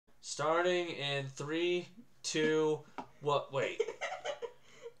Starting in 3, 2, what? Wait.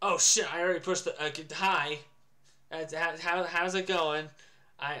 Oh shit! I already pushed the. Hi. How's it going?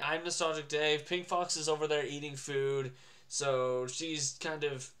 I'm Nostalgic Dave. Pink Fox is over there eating food, so she's kind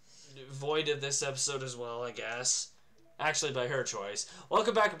of void of this episode as well, I guess. Actually, by her choice.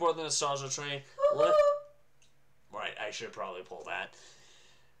 Welcome back aboard the Nostalgia Train. Right, I should probably pull that.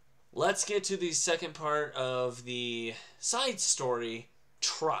 Let's get to the second part of the side story,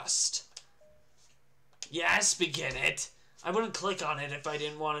 Trust. Yes, begin it. I wouldn't click on it if I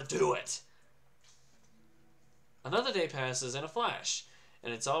didn't want to do it. Another day passes in a flash,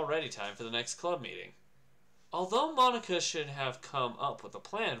 and it's already time for the next club meeting. Although Monika should have come up with a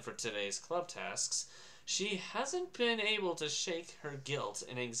plan for today's club tasks, she hasn't been able to shake her guilt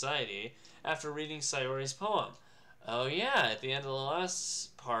and anxiety after reading Sayori's poem. Oh yeah, at the end of the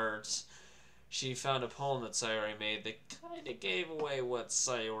last part, she found a poem that Sayori made that kind of gave away what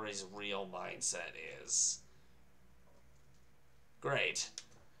Sayori's real mindset is. Great.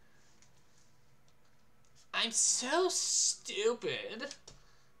 I'm so stupid.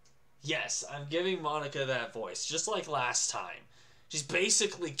 Yes, I'm giving Monika that voice, just like last time. She's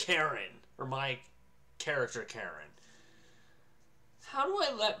basically Karen, or my character Karen. How do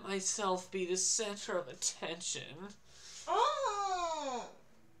I let myself be the center of attention? Oh!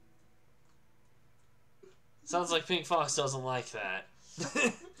 Sounds like Pink Fox doesn't like that.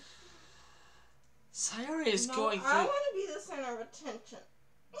 Sayori is going through... I want to be the center of attention.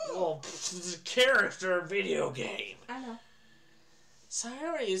 Well, it's a character video game. I know.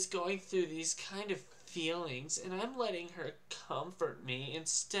 Sayori is going through these kind of feelings, and I'm letting her comfort me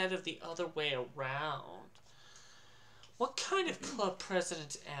instead of the other way around. What kind of club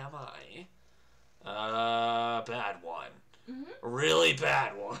president am I? Bad one. Really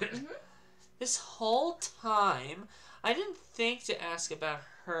bad one. This whole time, I didn't think to ask about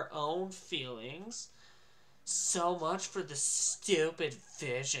her own feelings. So much for the stupid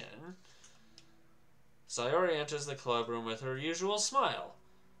vision. Sayori enters the club room with her usual smile.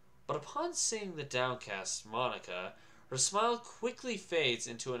 But upon seeing the downcast Monika, her smile quickly fades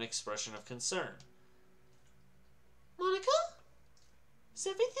into an expression of concern. Monika? Is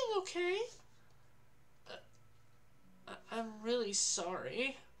everything okay? I'm really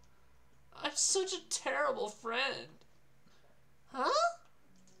sorry. I'm such a terrible friend. Huh?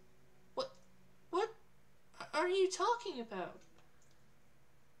 What are you talking about?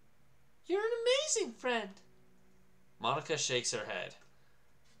 You're an amazing friend. Monika shakes her head.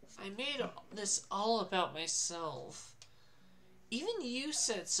 I made this all about myself. Even you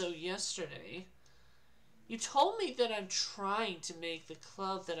said so yesterday. You told me that I'm trying to make the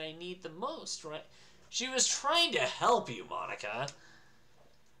club that I need the most, right? She was trying to help you, Monika.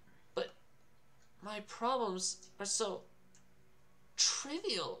 But my problems are so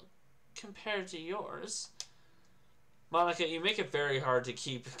trivial compared to yours. Monika, you make it very hard to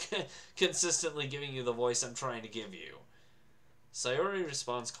keep consistently giving you the voice I'm trying to give you. Sayori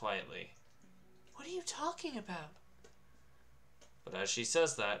responds quietly. What are you talking about? But as she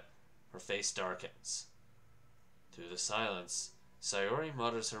says that, her face darkens. Through the silence, Sayori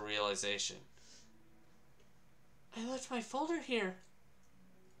mutters her realization. I left my folder here.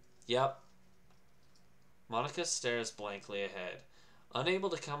 Yep. Monika stares blankly ahead, unable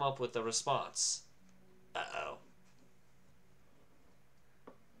to come up with a response. Uh-oh.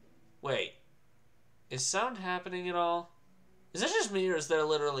 Wait. Is sound happening at all? Is it just me or is there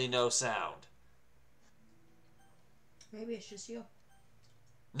literally no sound? Maybe it's just you.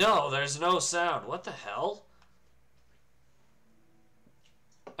 No, there's no sound. What the hell?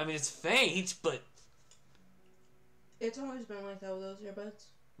 I mean, it's faint, but... It's always been like that with those earbuds.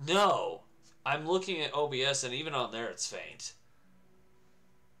 No. I'm looking at OBS and even on there it's faint.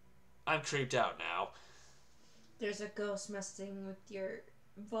 I'm creeped out now. There's a ghost messing with your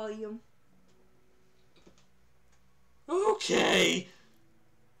volume. Okay.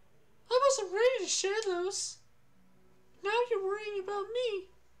 I wasn't ready to share those. Now you're worrying about me.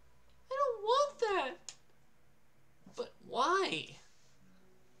 I don't want that. But why?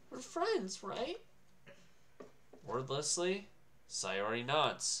 We're friends, right? Wordlessly, Sayori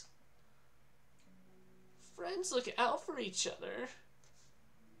nods. Friends look out for each other.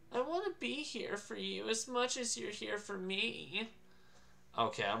 I want to be here for you as much as you're here for me.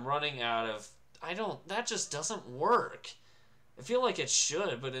 Okay, I'm running out of... that just doesn't work. I feel like it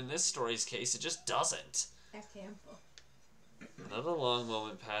should, but in this story's case, it just doesn't. Example. Another long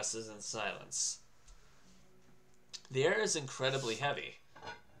moment passes in silence. The air is incredibly heavy.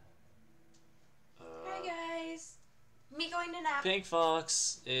 Hi guys. Me going to nap. Pink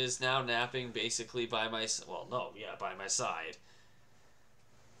Fox is now napping basically by my... Well, no, yeah, by my side.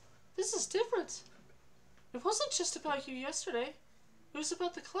 This is different. It wasn't just about you yesterday. It was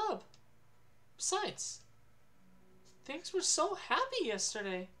about the club. Besides, things were so happy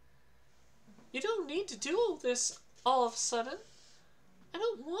yesterday. You don't need to do all this all of a sudden. I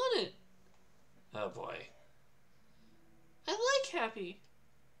don't want it. Oh boy. I like happy.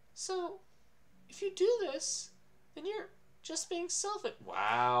 So, if you do this, then you're just being selfish.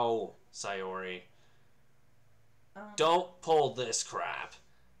 Wow, Sayori. Don't pull this crap.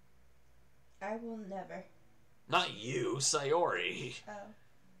 I will never. Not you, Sayori. Oh.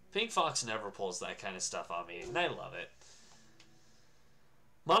 Pink Fox never pulls that kind of stuff on me, and I love it.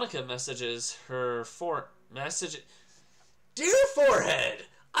 Monika messages her Dear Forehead,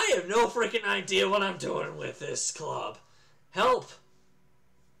 I have no freaking idea what I'm doing with this club. Help!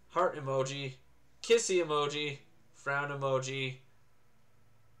 Heart emoji, kissy emoji, frown emoji,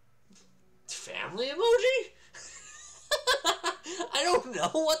 family emoji? I don't know.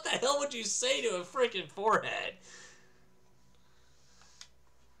 What the hell would you say to a freaking forehead?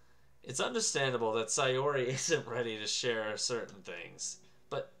 It's understandable that Sayori isn't ready to share certain things,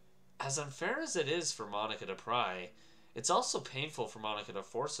 but as unfair as it is for Monika to pry, it's also painful for Monika to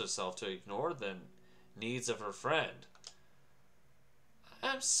force herself to ignore the needs of her friend.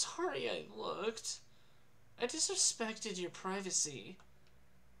 I'm sorry I looked. I disrespected your privacy.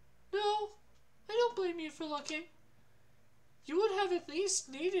 No, I don't blame you for looking. You would have at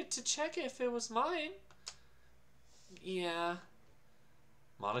least needed to check if it was mine. Yeah.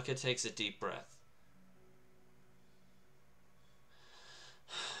 Monika takes a deep breath.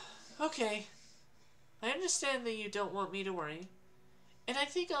 Okay. I understand that you don't want me to worry. And I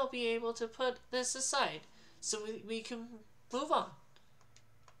think I'll be able to put this aside so we can move on.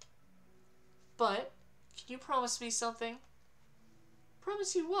 But, can you promise me something?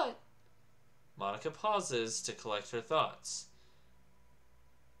 Promise you what? Monika pauses to collect her thoughts.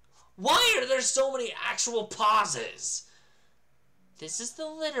 Why are there so many actual pauses? This is the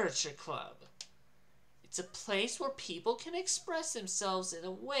Literature Club. It's a place where people can express themselves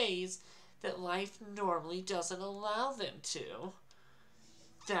in ways that life normally doesn't allow them to.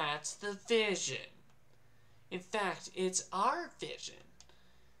 That's the vision. In fact, it's our vision.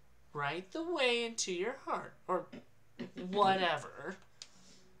 Right the way into your heart, or whatever.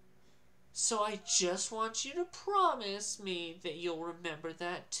 So I just want you to promise me that you'll remember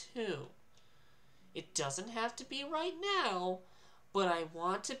that too. It doesn't have to be right now, but I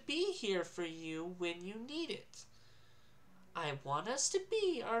want to be here for you when you need it. I want us to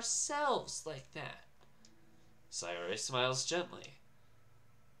be ourselves like that. Sayori smiles gently.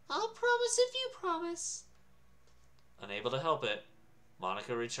 I'll promise if you promise. Unable to help it,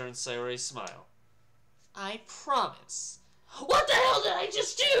 Monika returns Sayori's smile. I promise. What the hell did I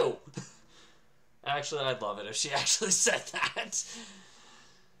just do? Actually, I'd love it if she actually said that.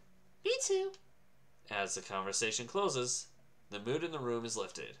 Me too. As the conversation closes, the mood in the room is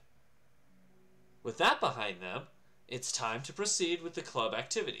lifted. With that behind them, it's time to proceed with the club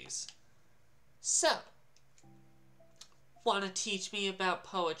activities. So, want to teach me about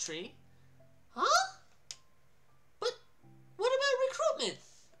poetry? Huh? But what about recruitment?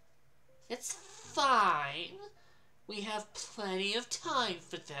 It's fine. We have plenty of time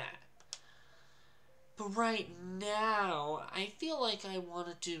for that. But right now, I feel like I want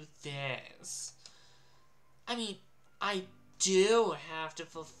to do this. I mean, I do have to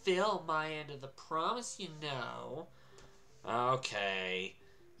fulfill my end of the promise, you know. Okay.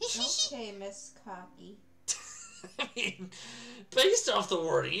 Okay, Miss Cocky. I mean, based off the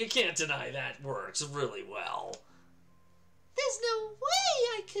wording, you can't deny that works really well. There's no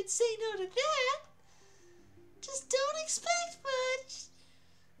way I could say no to that. Just don't expect much.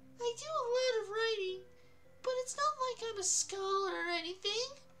 I do a lot of writing, but it's not like I'm a scholar or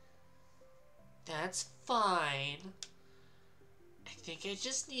anything. That's fine. I think I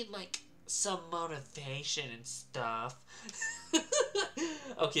just need, like, some motivation and stuff.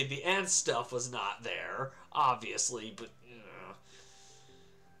 Okay, the and stuff was not there, obviously, but,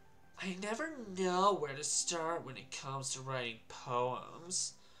 I never know where to start when it comes to writing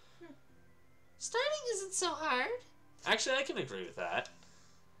poems. Starting isn't so hard. Actually, I can agree with that.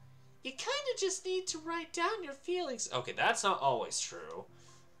 You kind of just need to write down your feelings. Okay, that's not always true.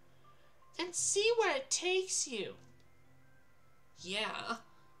 And see where it takes you. Yeah,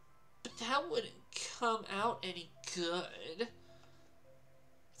 but that wouldn't come out any good.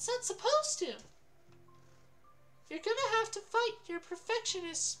 It's not supposed to. You're gonna have to fight your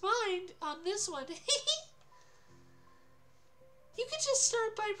perfectionist mind on this one. You could just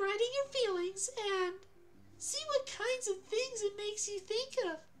start by writing your feelings and see what kinds of things it makes you think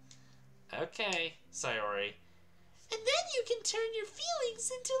of. Okay, Sayori. And then you can turn your feelings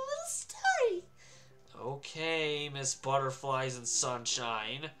into little famous butterflies and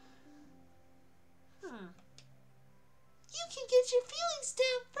sunshine. You can get your feelings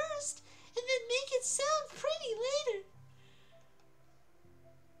down first, and then make it sound pretty later.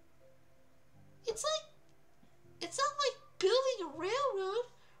 It's not like building a railroad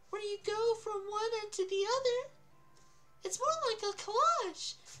where you go from one end to the other. It's more like a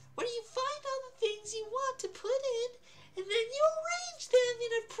collage where you find all the things you want to put in, and then you arrange them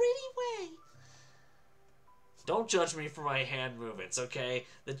in a pretty way. Don't judge me for my hand movements, okay?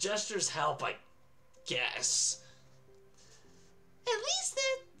 The gestures help, I guess. At least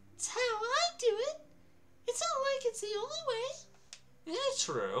that's how I do it. It's not like it's the only way. Yeah,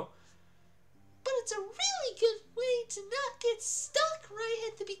 true. But it's a really good way to not get stuck right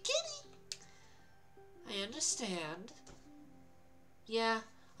at the beginning. I understand. Yeah,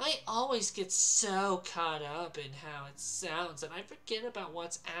 I always get so caught up in how it sounds and I forget about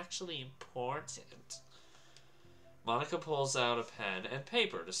what's actually important. Monika pulls out a pen and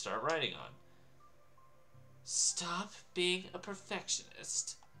paper to start writing on. Stop being a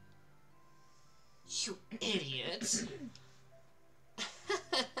perfectionist. You idiot.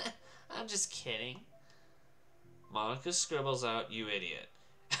 I'm just kidding. Monika scribbles out, "You idiot,"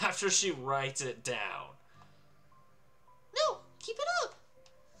 after she writes it down. No, keep it up.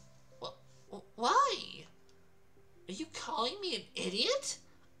 Well, why? Are you calling me an idiot?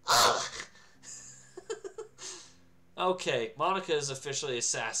 Ugh! Okay, Monika is officially a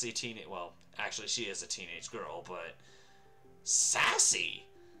sassy teenage... Well, actually, she is a teenage girl, but... Sassy?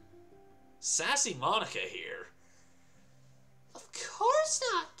 Sassy Monika here. Of course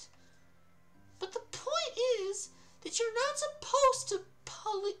not. But the point is that you're not supposed to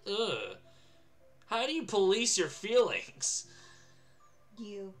Ugh. How do you police your feelings?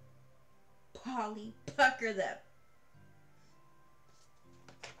 You pucker them.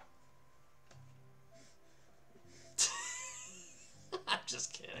 I'm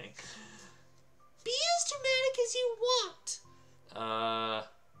just kidding. Be as dramatic as you want.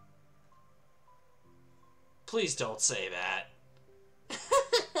 Please don't say that.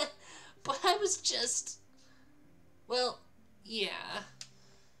 But I was just... Well, yeah.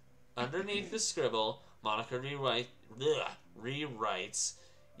 Underneath the scribble, Monika rewrites,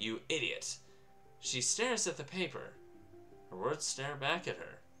 "You idiot." She stares at the paper. Her words stare back at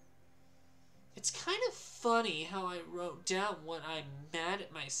her. It's kind of funny how I wrote down what I'm mad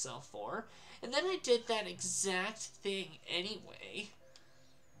at myself for, and then I did that exact thing anyway.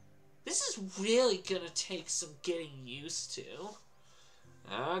 This is really gonna take some getting used to.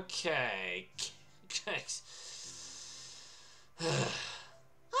 Okay.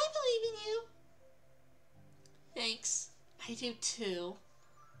 I believe in you. Thanks. I do too.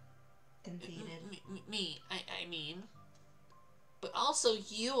 Conceited. I mean. But also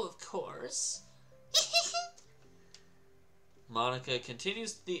you, of course. Monika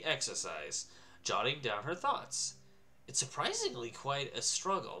continues the exercise, jotting down her thoughts. It's surprisingly quite a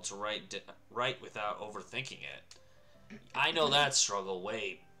struggle to write without overthinking it. I know that struggle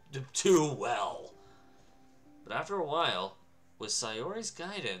way too well. But after a while, with Sayori's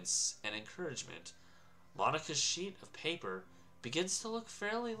guidance and encouragement, Monika's sheet of paper begins to look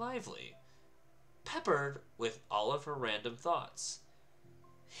fairly lively, peppered with all of her random thoughts.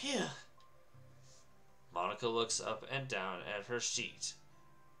 Phew. Monika looks up and down at her sheet.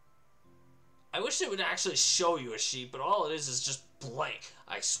 I wish it would actually show you a sheet, but all it is just blank.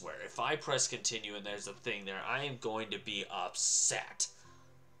 I swear, if I press continue and there's a thing there, I am going to be upset.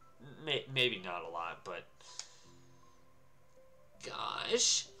 Maybe not a lot, but...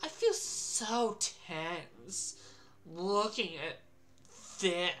 Gosh, I feel so tense looking at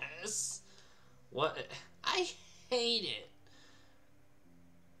this. What? I hate it.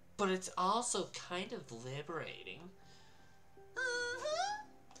 But it's also kind of liberating.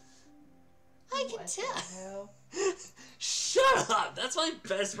 I can What tell. the hell? Shut up! That's my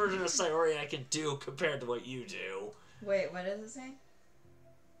best version of Sayori I can do compared to what you do. Wait, what does it say?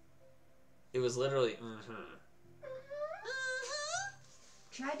 It was literally,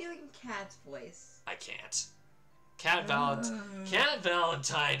 Try doing Cat's voice. I can't. Cat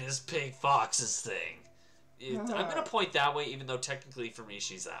Valentine is Pig Fox's thing. I'm gonna point that way, even though technically for me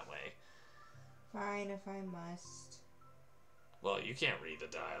she's that way. Fine if I must. Well, you can't read the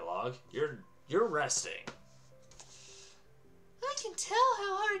dialogue. You're resting. I can tell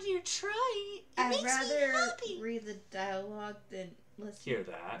how hard you're trying. It I'd makes me rather happy. read the dialogue than listen. Hear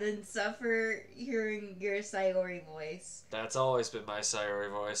that? Than suffer hearing your Sayori voice. That's always been my Sayori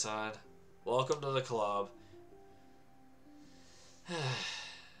voice, hon. Welcome to the club.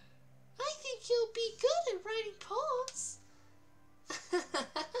 I think you'll be good at writing poems.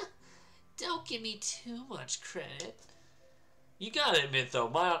 Don't give me too much credit. You gotta admit, though,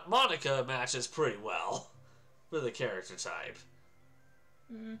 Monika matches pretty well for the character type.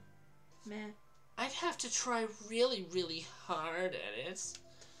 Meh. I'd have to try really, really hard at it.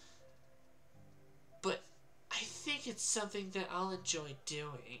 But I think it's something that I'll enjoy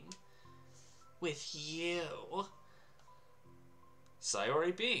doing. With you.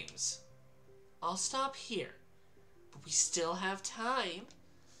 Sayori beams. I'll stop here. But we still have time.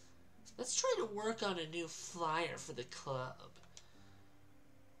 Let's try to work on a new flyer for the club.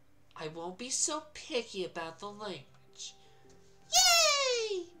 I won't be so picky about the language.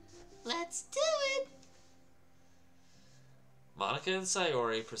 Yay! Let's do it! Monika and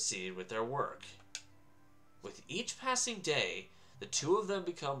Sayori proceed with their work. With each passing day, the two of them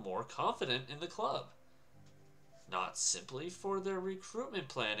become more confident in the club. Not simply for their recruitment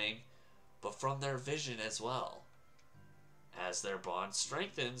planning, but from their vision as well. As their bond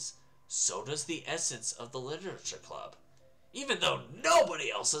strengthens, so does the essence of the literature club, even though nobody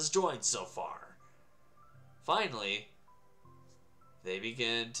else has joined so far. Finally, they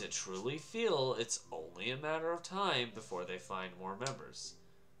begin to truly feel it's only a matter of time before they find more members.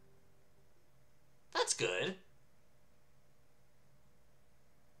 That's good.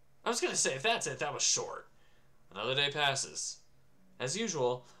 I was going to say, if that's it, that was short. Another day passes. As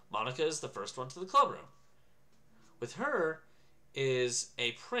usual, Monika is the first one to the club room. With her is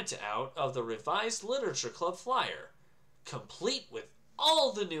a printout of the revised literature club flyer, complete with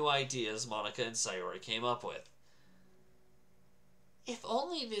all the new ideas Monika and Sayori came up with. If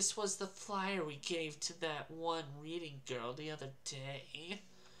only this was the flyer we gave to that one reading girl the other day.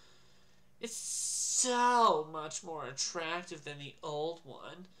 It's so much more attractive than the old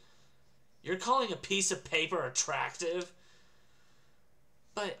one. You're calling a piece of paper attractive?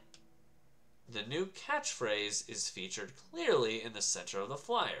 But the new catchphrase is featured clearly in the center of the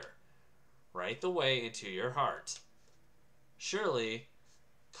flyer. Write the way into your heart. Surely,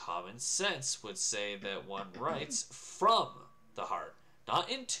 common sense would say that one writes from the heart, not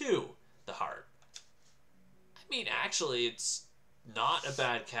into the heart. I mean, actually, it's not a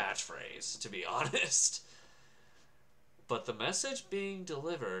bad catchphrase, to be honest. But the message being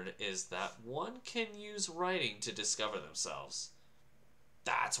delivered is that one can use writing to discover themselves.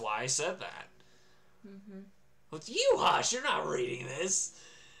 That's why I said that. With you, hush, you're not reading this.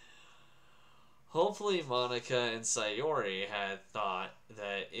 Hopefully Monika and Sayori had thought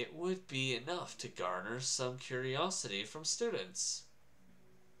that it would be enough to garner some curiosity from students.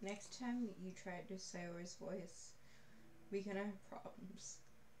 Next time you try to do Sayori's voice, we're gonna have problems.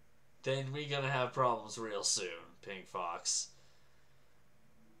 Then we're gonna have problems real soon, Pink Fox.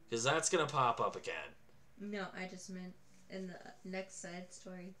 Because that's gonna pop up again. No, I just meant in the next side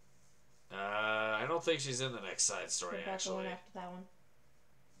story. I don't think she's in the next side story, actually. The one after that one.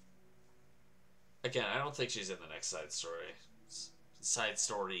 Again, I don't think she's in the next side story. Side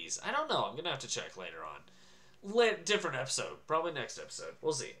stories. I don't know. I'm going to have to check later on. Different episode. Probably next episode.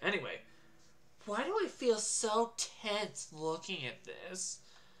 We'll see. Anyway. Why do I feel so tense looking at this?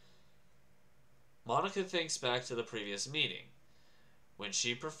 Monika thinks back to the previous meeting, when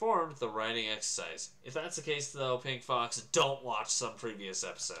she performed the writing exercise. If that's the case, though, Pink Fox, don't watch some previous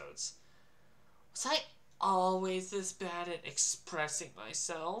episodes. Was I always this bad at expressing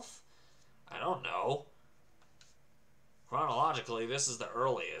myself? I don't know. Chronologically, this is the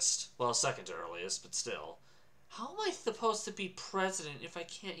earliest. Well, second to earliest, but still. How am I supposed to be president if I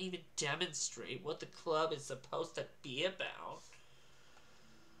can't even demonstrate what the club is supposed to be about?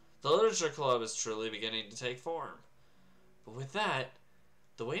 The literature club is truly beginning to take form. But with that,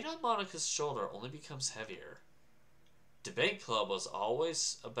 the weight on Monika's shoulder only becomes heavier. Debate club was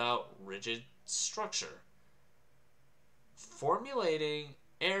always about rigid structure. Formulating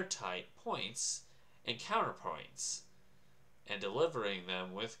airtight points and counterpoints, and delivering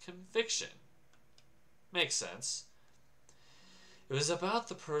them with conviction. Makes sense. It was about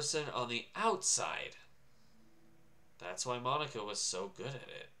the person on the outside. That's why Monika was so good at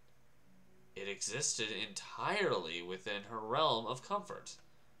it. It existed entirely within her realm of comfort.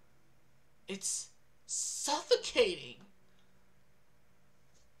 It's suffocating.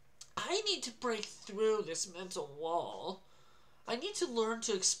 I need to break through this mental wall. I need to learn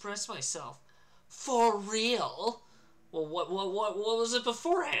to express myself. For real. Well, what was it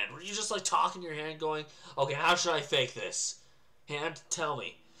beforehand? Were you just like talking your hand going, okay, how should I fake this? Hand, tell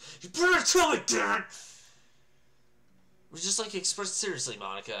me. You better tell me, damn it! We're just like, express seriously,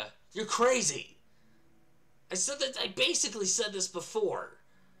 Monika. You're crazy. I basically said this before.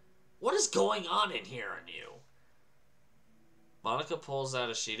 What is going on in here on you? Monika pulls out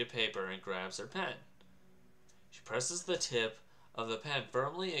a sheet of paper and grabs her pen. She presses the tip of the pen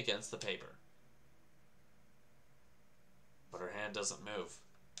firmly against the paper. but her hand doesn't move.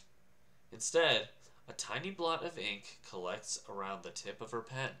 Instead, a tiny blot of ink collects around the tip of her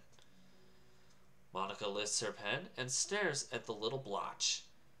pen. Monika lifts her pen and stares at the little blotch.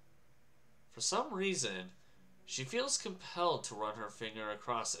 For some reason, she feels compelled to run her finger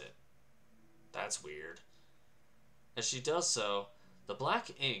across it. That's weird. As she does so, the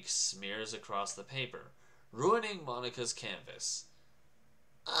black ink smears across the paper, ruining Monika's canvas.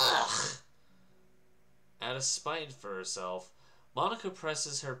 Ugh! Out of spite for herself, Monika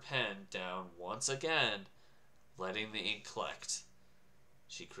presses her pen down once again, letting the ink collect.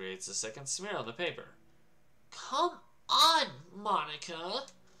 She creates a second smear on the paper. Come on, Monika.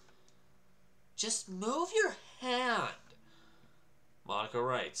 Just move your hand. Monika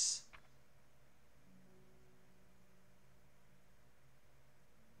writes.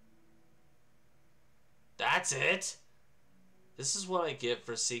 That's it! This is what I get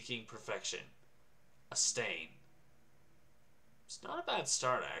for seeking perfection. A stain. It's not a bad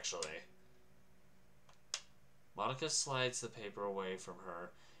start, actually. Monika slides the paper away from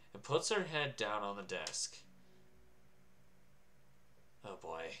her and puts her head down on the desk. Oh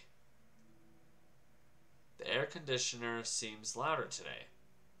boy. The air conditioner seems louder today.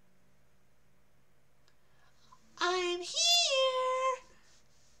 I'm here.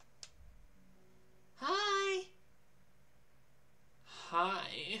 Hi.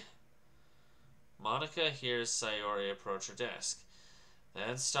 Hi. Monika hears Sayori approach her desk,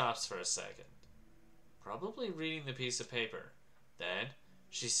 then stops for a second, probably reading the piece of paper. Then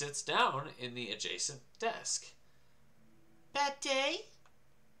she sits down in the adjacent desk. Bad day?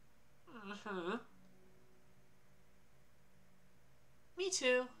 Mm-hmm. Me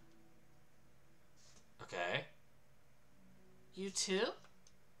too. Okay. You too?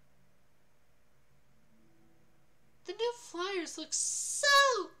 The new flyers look so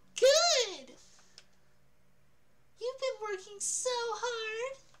good! You've been working so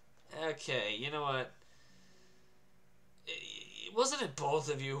hard. Okay, you know what? Wasn't it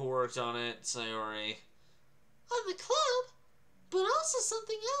both of you who worked on it, Sayori? On the club, but also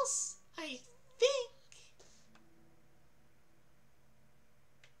something else, I think.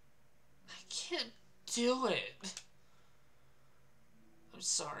 I can't do it. I'm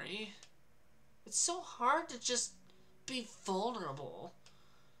sorry. It's so hard to just be vulnerable.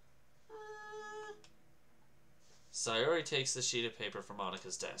 Sayori takes the sheet of paper from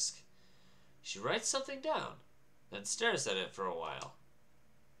Monika's desk. She writes something down, then stares at it for a while.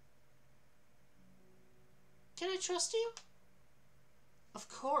 Can I trust you? Of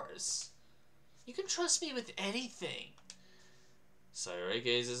course. You can trust me with anything. Sayori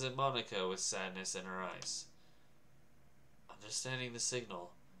gazes at Monika with sadness in her eyes. Understanding the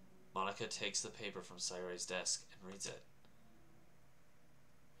signal, Monika takes the paper from Sayori's desk and reads it.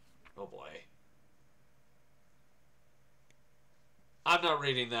 Oh boy. I'm not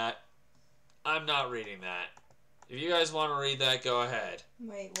reading that. I'm not reading that. If you guys want to read that, go ahead.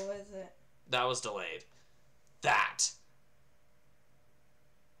 Wait, what was it? That was delayed. That!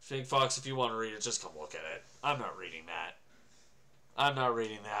 Fig Fox, if you want to read it, just come look at it. I'm not reading that. I'm not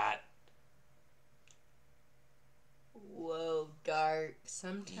reading that. Whoa, Dark.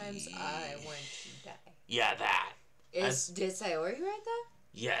 Sometimes I want to die. Yeah, that. Did Sayori write that?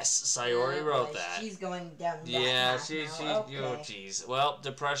 Yes, Sayori wrote boy, that. She's going down that Yeah, path she, now. oh Okay. jeez. Well,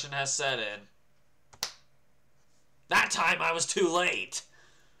 depression has set in. That time I was too late.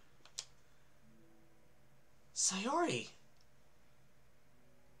 Sayori.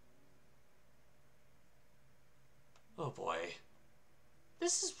 Oh boy.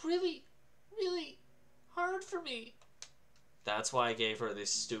 This is really, really hard for me. That's why I gave her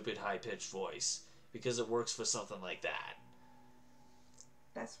this stupid high-pitched voice. Because it works for something like that.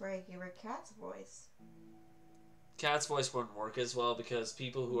 That's where I gave her Cat's voice. Cat's voice wouldn't work as well because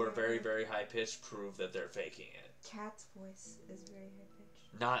people who are very, very high-pitched prove that they're faking it. Cat's voice is very high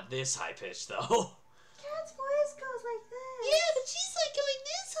pitched. Not this high-pitched, though. Cat's voice goes like this. Yeah, but she's like going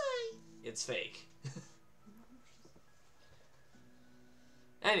this high. It's fake.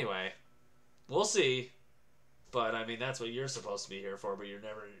 Anyway, we'll see. But, I mean, that's what you're supposed to be here for, but you're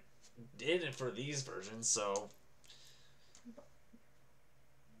never in it for these versions, so...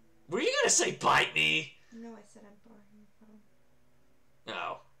 Were you gonna say bite me? No, I said I'm boring.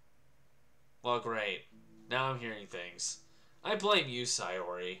 No. Well, great. Now I'm hearing things. I blame you,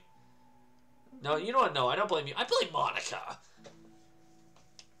 Sayori. No, you know what? No, I don't blame you. I blame Monika.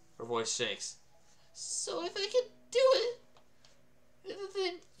 Her voice shakes. So if I can do it,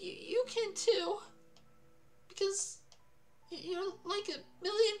 then you can too. Because you're like a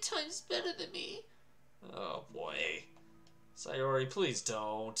million times better than me. Oh, boy. Sayori, please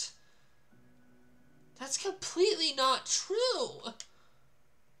don't. That's completely not true.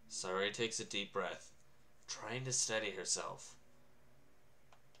 Sayori takes a deep breath, trying to steady herself.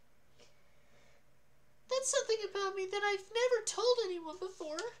 That's something about me that I've never told anyone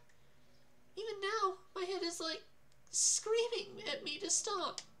before. Even now, my head is like screaming at me to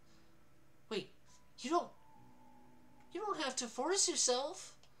stop. Wait, you don't have to force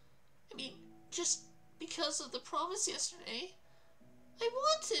yourself. I mean, just because of the promise yesterday, I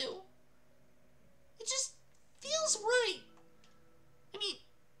want to. It just feels right. I mean,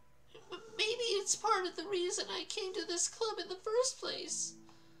 maybe it's part of the reason I came to this club in the first place.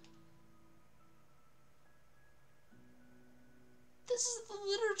 This is the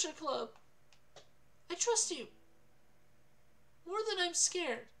literature club. I trust you. More than I'm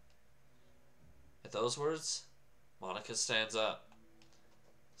scared. At those words, Monika stands up.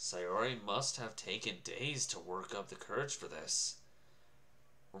 Sayori must have taken days to work up the courage for this.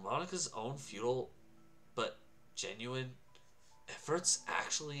 Were Monika's own futile but genuine efforts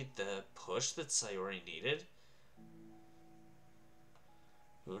actually the push that Sayori needed?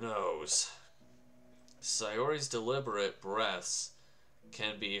 Who knows? Sayori's deliberate breaths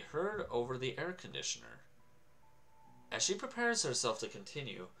can be heard over the air conditioner. As she prepares herself to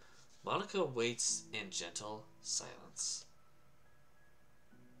continue, Monika waits in gentle silence.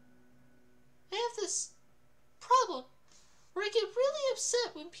 I have this problem where I get really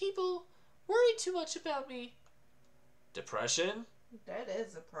upset when people worry too much about me. Depression? That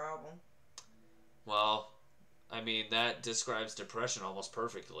is a problem. Well, I mean, that describes depression almost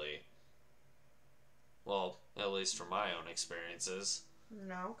perfectly. Well, at least from my own experiences.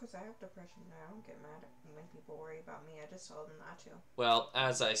 No, because I have depression. I don't get mad when people worry about me. I just tell them not to. Well,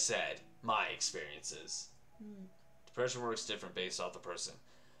 as I said, my experiences. Hmm. Depression works different based off the person.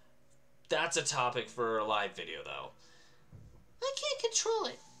 That's a topic for a live video, though. I can't control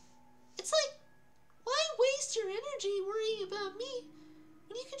it. It's like, why waste your energy worrying about me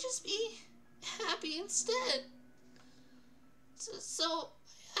when you can just be happy instead? So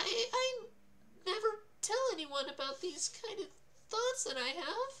I never tell anyone about these kind of thoughts that I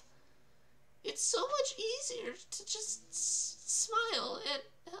have. It's so much easier to just smile and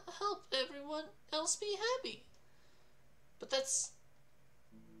help everyone else be happy. But that's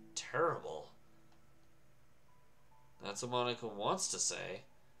terrible. That's what Monika wants to say.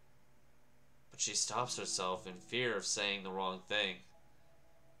 But she stops herself in fear of saying the wrong thing.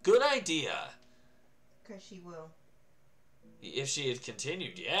 Good idea! Because she will. If she had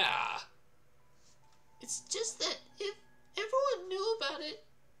continued, yeah. It's just that if everyone knew about it,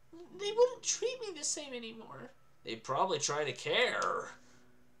 they wouldn't treat me the same anymore. They'd probably try to care.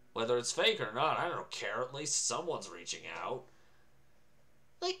 Whether it's fake or not, I don't care. At least someone's reaching out.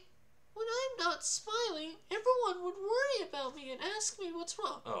 Like, when I'm not smiling, everyone would worry about me and ask me what's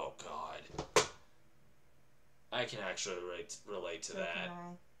wrong. Oh, God. I can actually relate to So that. can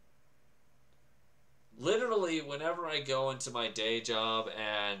I. Literally, whenever I go into my day job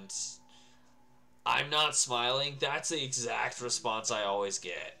and I'm not smiling, that's the exact response I always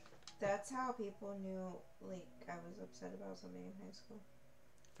get. That's how people knew, like, I was upset about something in high school.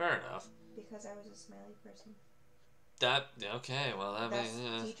 Fair enough. Because I was a smiley person. Okay, well, that makes...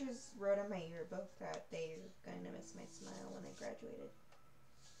 Teachers wrote in my yearbook that they were going to miss my smile when I graduated.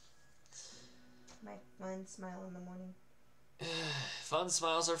 My fun smile in the morning. Fun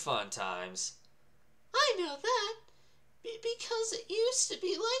smiles are fun times. I know that. Because it used to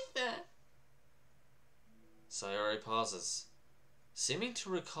be like that. Sayori pauses, seeming to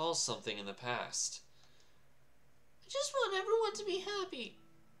recall something in the past. I just want everyone to be happy.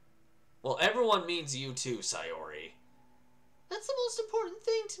 Well, everyone means you too, Sayori. That's the most important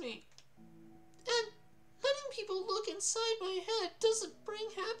thing to me. And letting people look inside my head doesn't bring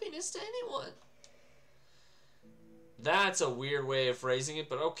happiness to anyone. That's a weird way of phrasing it,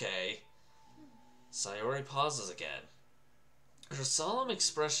 but okay. Sayori pauses again, her solemn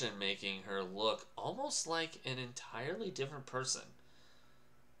expression making her look almost like an entirely different person.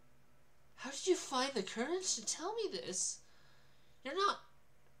 How did you find the courage to tell me this? You're not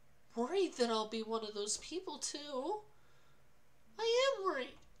worried that I'll be one of those people too? I am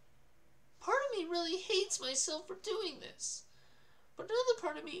worried. Part of me really hates myself for doing this. But another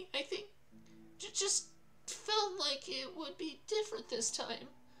part of me, I think, just felt like it would be different this time.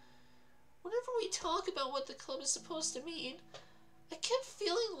 Whenever we talk about what the club is supposed to mean, I kept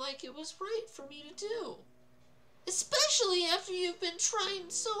feeling like it was right for me to do. Especially after you've been trying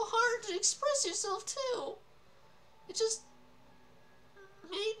so hard to express yourself too. It just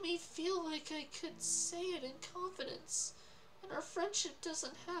made me feel like I could say it in confidence, and our friendship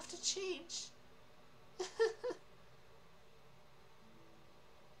doesn't have to change.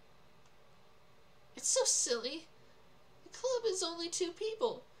 It's so silly. The club is only 2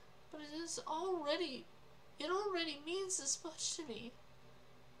 people, but it already means as much to me.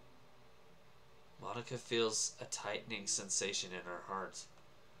 Monika feels a tightening sensation in her heart.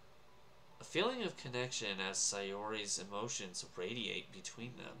 A feeling of connection as Sayori's emotions radiate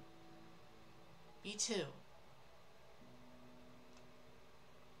between them. Me too.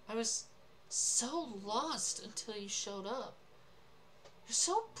 I was so lost until you showed up. You're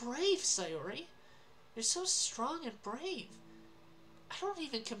so brave, Sayori. You're so strong and brave. I don't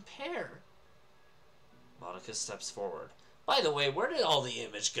even compare. Monika steps forward. By the way, where did all the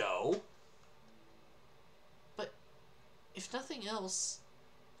image go? But if nothing else,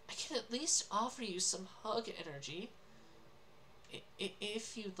 I can at least offer you some hug energy.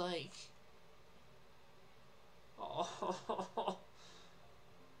 If you'd like. Oh.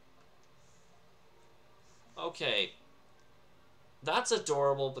 Okay. That's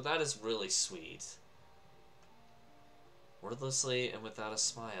adorable, but that is really sweet. Wordlessly and without a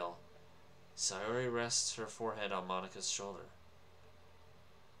smile, Sayori rests her forehead on Monika's shoulder.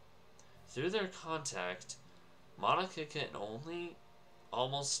 Through their contact, Monika can only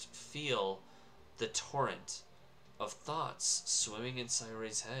almost feel the torrent of thoughts swimming in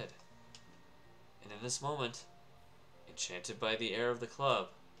Sayori's head. And in this moment, enchanted by the air of the club,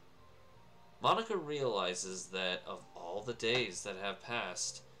 Monika realizes that of all the days that have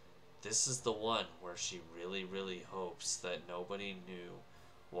passed, this is the one where she really, really hopes that nobody new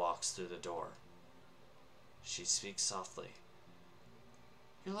walks through the door. She speaks softly.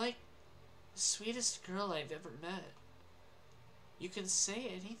 You're like the sweetest girl I've ever met. You can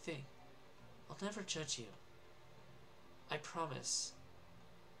say anything. I'll never judge you. I promise.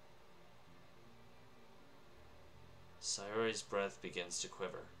 Sayori's breath begins to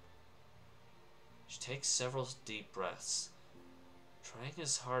quiver. She takes several deep breaths, trying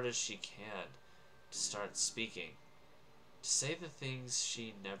as hard as she can to start speaking, to say the things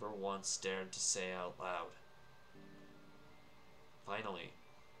she never once dared to say out loud. Finally,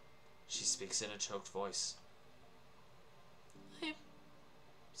 she speaks in a choked voice. I'm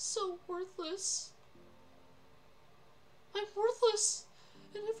so worthless. I'm worthless,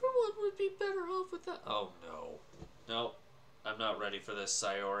 and everyone would be better off without. Oh no. No, I'm not ready for this,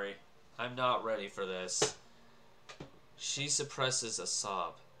 Sayori. I'm not ready for this. She suppresses a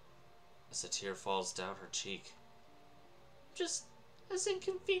sob as a tear falls down her cheek. Just as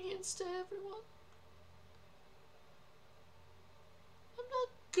inconvenience to everyone. I'm not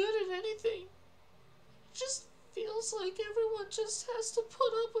good at anything. It just feels like everyone just has to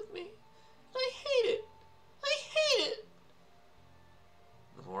put up with me. And I hate it. I hate it.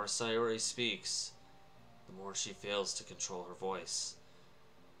 The more Sayori speaks, the more she fails to control her voice,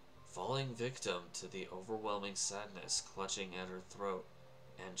 falling victim to the overwhelming sadness clutching at her throat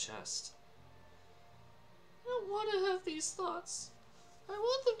and chest. I don't want to have these thoughts. I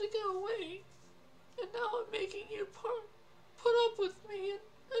want them to go away. And now I'm making you put up with me, and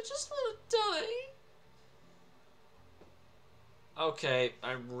I just want to die. Okay,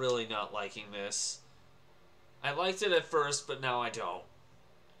 I'm really not liking this. I liked it at first, but now I don't.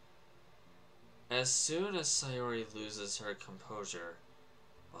 As soon as Sayori loses her composure,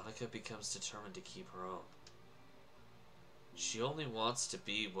 Monika becomes determined to keep her own. She only wants to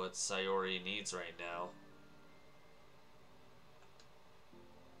be what Sayori needs right now.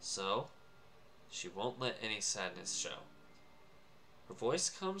 So, she won't let any sadness show. Her voice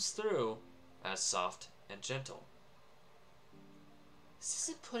comes through as soft and gentle. This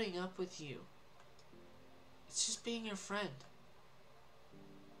isn't putting up with you. It's just being your friend.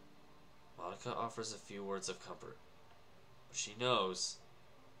 Monika offers a few words of comfort, but she knows,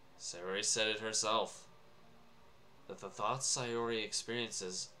 Sayori said it herself, that the thoughts Sayori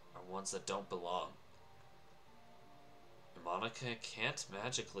experiences are ones that don't belong. And Monika can't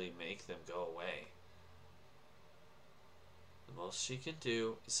magically make them go away. The most she can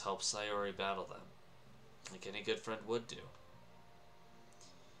do is help Sayori battle them, like any good friend would do.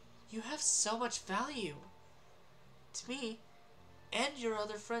 You have so much value. To me, and your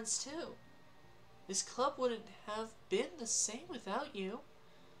other friends too. This club wouldn't have been the same without you.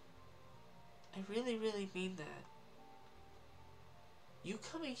 I really, really mean that. You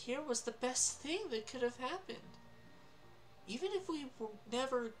coming here was the best thing that could have happened. Even if we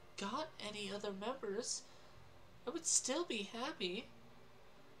never got any other members, I would still be happy.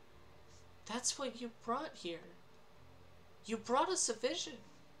 That's what you brought here. You brought us a vision.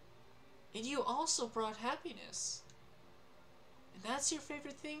 And you also brought happiness. And that's your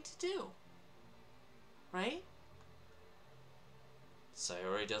favorite thing to do. Right?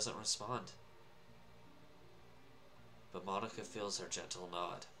 Sayori doesn't respond, but Monika feels her gentle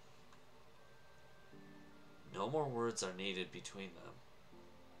nod. No more words are needed between them.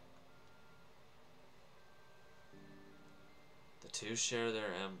 The two share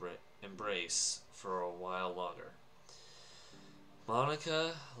their embrace for a while longer.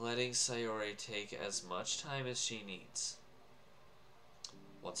 Monika letting Sayori take as much time as she needs.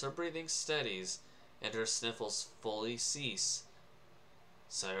 Once her breathing steadies and her sniffles fully cease,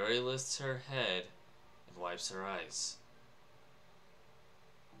 Sayori lifts her head and wipes her eyes.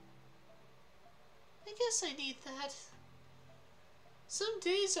 I guess I need that. Some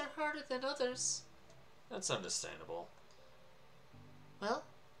days are harder than others. That's understandable. Well,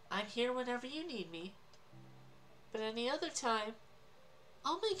 I'm here whenever you need me. But any other time,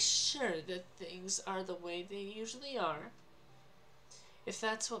 I'll make sure that things are the way they usually are. If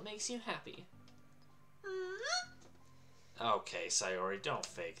that's what makes you happy. Okay, Sayori, don't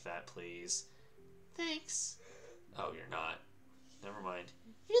fake that, please. Thanks. Oh, you're not. Never mind.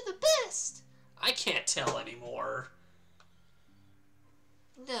 You're the best! I can't tell anymore.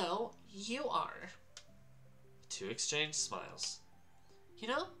 No, you are. The two exchange smiles. You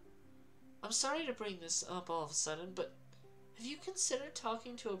know, I'm sorry to bring this up all of a sudden, but have you considered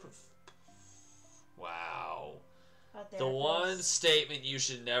talking to a Wow. A The therapist. one statement you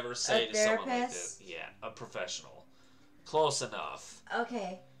should never say A to someone like therapist? this. Yeah, a professional. Close enough.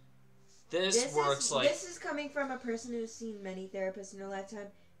 Okay. This works like... This is coming from a person who's seen many therapists in her lifetime.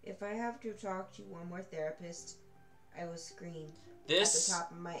 If I have to talk to one more therapist, I will scream at the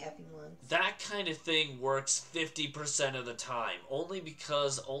top of my effing lungs. That kind of thing works 50% of the time. Only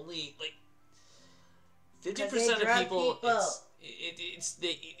because 50% of people.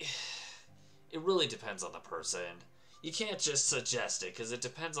 It really depends on the person. You can't just suggest it because it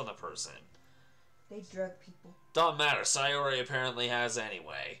depends on the person. They drug people. Don't matter. Sayori apparently has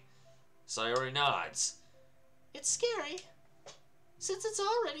anyway. Sayori nods. It's scary. Since it's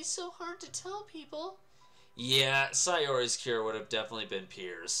already so hard to tell people. Yeah, Sayori's cure would have definitely been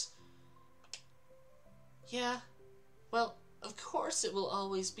peers. Yeah. Well, of course it will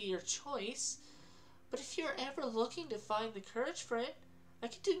always be your choice. But if you're ever looking to find the courage for it, I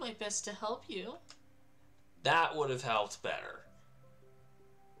can do my best to help you. That would have helped better.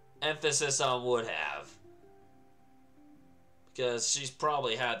 Emphasis on would have. Because she's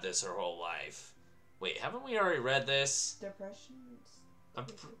probably had this her whole life. Wait, haven't we already read this? Depression?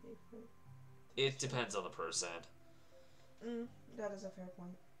 It depends on the person. That is a fair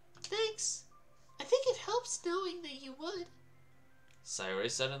point. Thanks. I think it helps knowing that you would. Sayori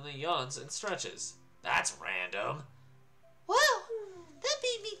suddenly yawns and stretches. That's random. Wow, that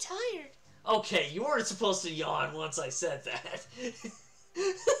made me tired. Okay, you weren't supposed to yawn once I said that.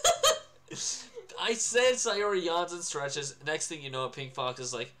 I said Sayori yawns and stretches. Next thing you know, Pink Fox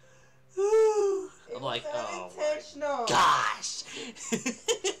is like, ooh. I'm like, oh my gosh.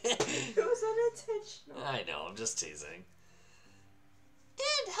 It was unintentional. I know, I'm just teasing.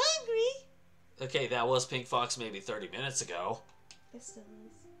 And hungry. Okay, that was Pink Fox maybe 30 minutes ago. It still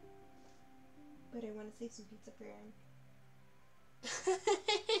is. But I want to save some pizza for Aaron.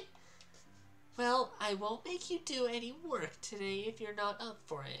 Well, I won't make you do any work today if you're not up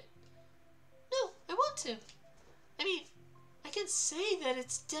for it. No, I want to. I mean, I can say that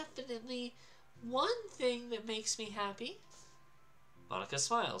it's definitely one thing that makes me happy. Monika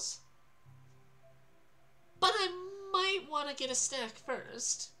smiles. But I might want to get a snack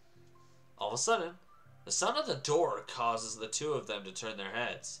first. All of a sudden, the sound of the door causes the two of them to turn their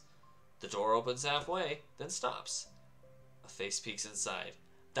heads. The door opens halfway, then stops. A face peeks inside.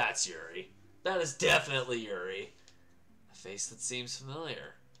 That's Yuri. That is definitely Yuri. A face that seems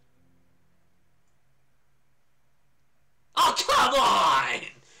familiar. Oh, come on!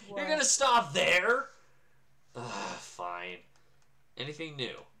 What? You're gonna stop there? Fine. Anything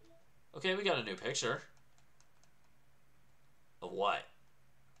new? Okay, we got a new picture. Of what?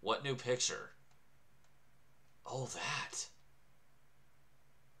 What new picture? Oh, that.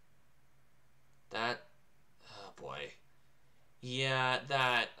 That. Oh, boy. Yeah,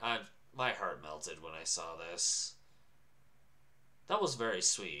 that. My heart melted when I saw this. That was very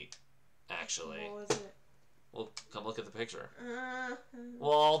sweet, actually. What was it? Well, come look at the picture.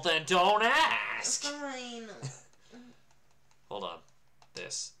 Well, then don't ask! Fine. Hold on.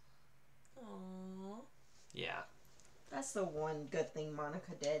 This. Aww. Yeah. That's the one good thing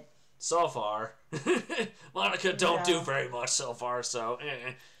Monika did. So far. Monika don't do Yeah. very much so far, so...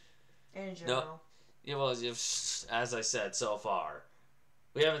 In general. Yeah, well, as I said, so far.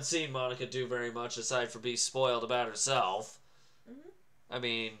 We haven't seen Monika do very much aside from being spoiled about herself. I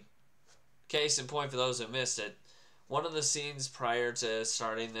mean, case in point for those who missed it, one of the scenes prior to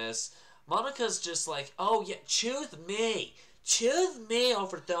starting this, Monika's just like, oh yeah, choose me. Choose me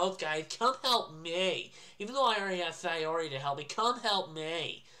over those guys. Come help me. Even though I already have Sayori to help me, come help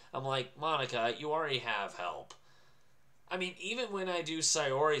me. I'm like, Monika, you already have help. I mean, even when I do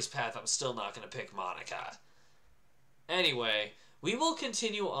Sayori's path, I'm still not going to pick Monika. Anyway, we will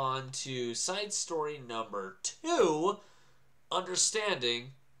continue on to side story number 2,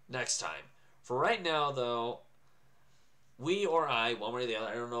 Understanding, next time. For right now, though, we or I, one way or the other,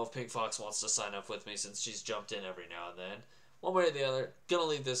 I don't know if Pink Fox wants to sign up with me since she's jumped in every now and then. One way or the other, gonna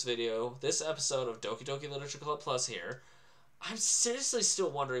leave this video, this episode of Doki Doki Literature Club Plus here. I'm seriously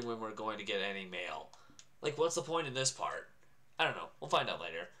still wondering when we're going to get any mail. Like, what's the point in this part? I don't know. We'll find out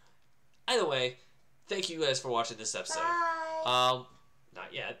later. Either way, thank you guys for watching this episode. Bye.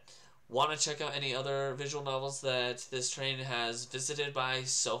 Not yet. Want to check out any other visual novels that this train has visited by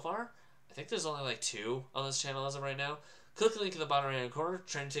so far? I think there's only like 2 on this channel as of right now. Click the link in the bottom right hand corner,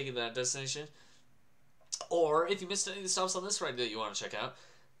 train to take you to that destination. Or if you missed any of the stops on this ride that you want to check out,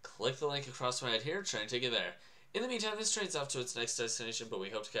 click the link across right here, train to take you there. In the meantime, this train's off to its next destination, but we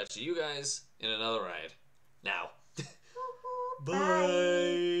hope to catch you guys in another ride. Now.